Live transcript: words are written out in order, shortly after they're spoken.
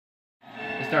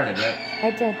started, right?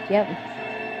 I did, yep.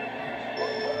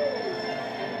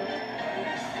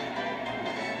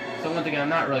 So once again, I'm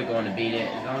not really going to beat it.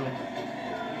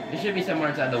 It should be somewhere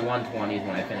inside the 120s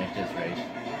when I finish this race.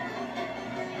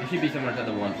 It should be somewhere inside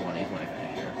the 120s when I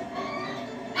finish here.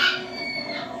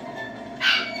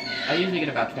 I usually get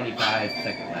about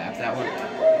 25-second laps. That one...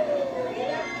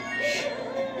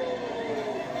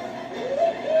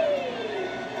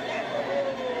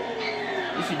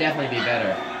 This should definitely be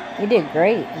better. You did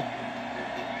great.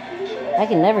 I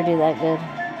can never do that good.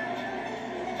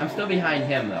 I'm still behind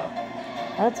him, though.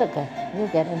 That's okay. You'll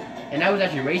get him. And I was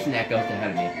actually racing that ghost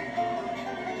ahead of me.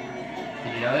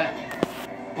 Did you know that?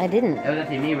 I didn't. That was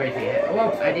actually me racing it. Oh,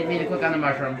 whoops, I didn't mean to click on the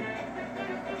mushroom.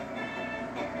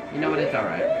 You know what? It's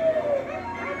alright.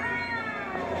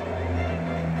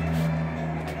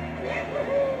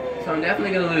 So I'm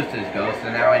definitely going to lose to this ghost,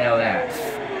 and now I know that.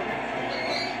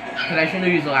 Because I shouldn't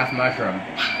have used the last mushroom.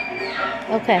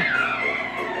 Okay.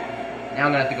 Now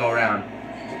I'm going to have to go around.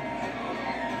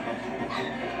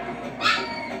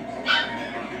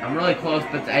 I'm really close,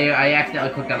 but I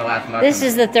accidentally clicked on the last mushroom. This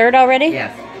is the third already?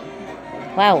 Yes.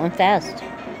 Wow, it went fast.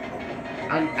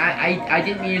 I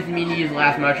didn't mean to use the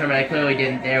last mushroom, and I clearly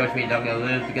didn't there, which means I'm going to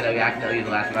lose because I accidentally used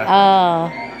the last mushroom.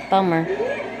 Oh, bummer.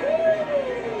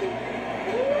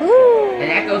 Woo! And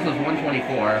that ghost was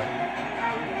 124.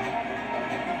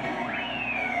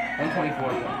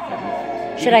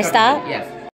 124.7. Should I stop? Yes.